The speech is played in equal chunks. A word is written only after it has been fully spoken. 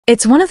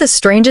It's one of the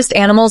strangest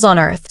animals on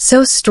Earth,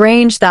 so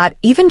strange that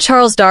even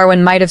Charles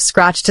Darwin might have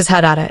scratched his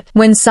head at it.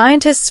 When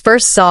scientists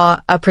first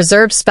saw a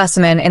preserved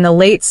specimen in the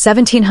late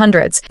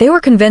 1700s, they were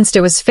convinced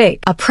it was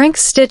fake, a prank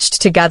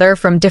stitched together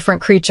from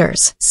different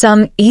creatures.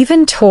 Some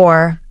even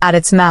tore at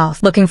its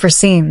mouth, looking for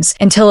seams,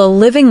 until a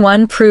living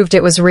one proved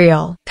it was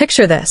real.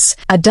 Picture this: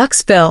 a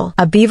duck's bill,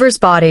 a beaver's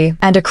body,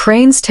 and a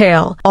crane's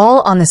tail,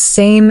 all on the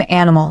same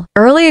animal.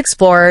 Early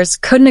explorers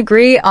couldn't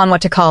agree on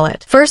what to call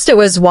it. First it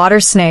was water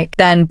snake,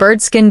 then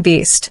bird-skin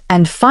beast,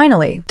 and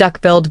finally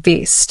duck-billed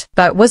beast.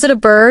 But was it a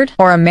bird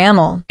or a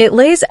mammal? It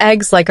lays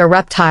eggs like a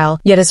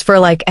reptile, yet is fur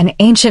like an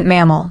ancient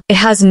mammal. It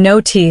has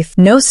no teeth,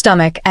 no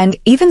stomach, and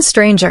even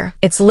stranger,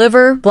 its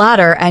liver,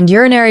 bladder, and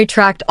urinary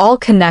tract all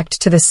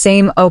connect to the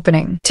same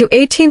opening. To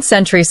 18th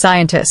century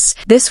scientists,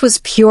 this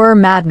was pure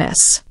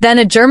madness. Then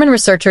a German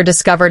researcher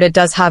discovered it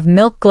does have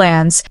milk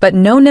glands, but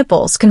no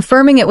nipples,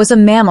 confirming it was a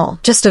mammal,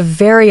 just a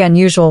very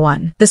unusual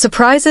one. The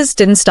surprises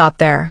didn't stop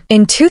there.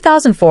 In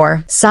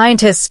 2004,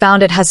 scientists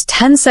found it has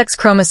 10 sex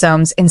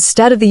chromosomes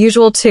instead of the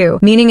usual 2,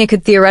 meaning it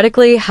could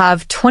theoretically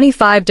have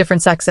 25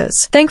 different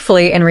sexes.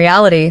 Thankfully, in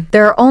reality,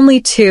 there are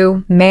only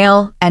 2,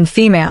 male and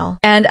female.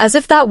 And as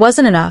if that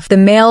wasn't enough, the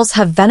males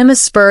have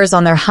venomous spurs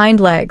on their hind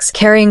legs,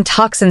 carrying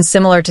toxins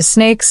similar to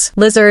snakes,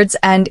 lizards,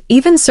 and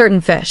even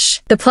certain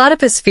fish. The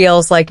platypus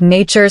feels like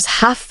nature's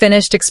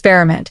half-finished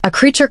experiment, a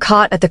creature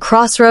caught at the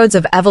crossroads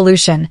of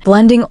evolution,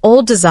 blending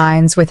old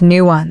designs with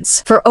new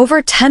ones. For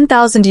over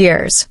 10,000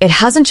 years, it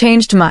hasn't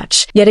changed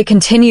much, yet it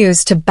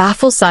continues to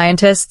baffle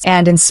scientists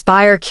and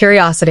inspire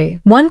curiosity.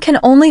 One can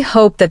only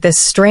hope that this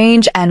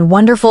strange and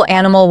wonderful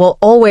animal will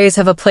always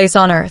have a place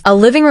on Earth, a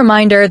living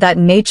reminder that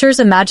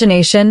nature's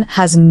imagination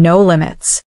has no limits.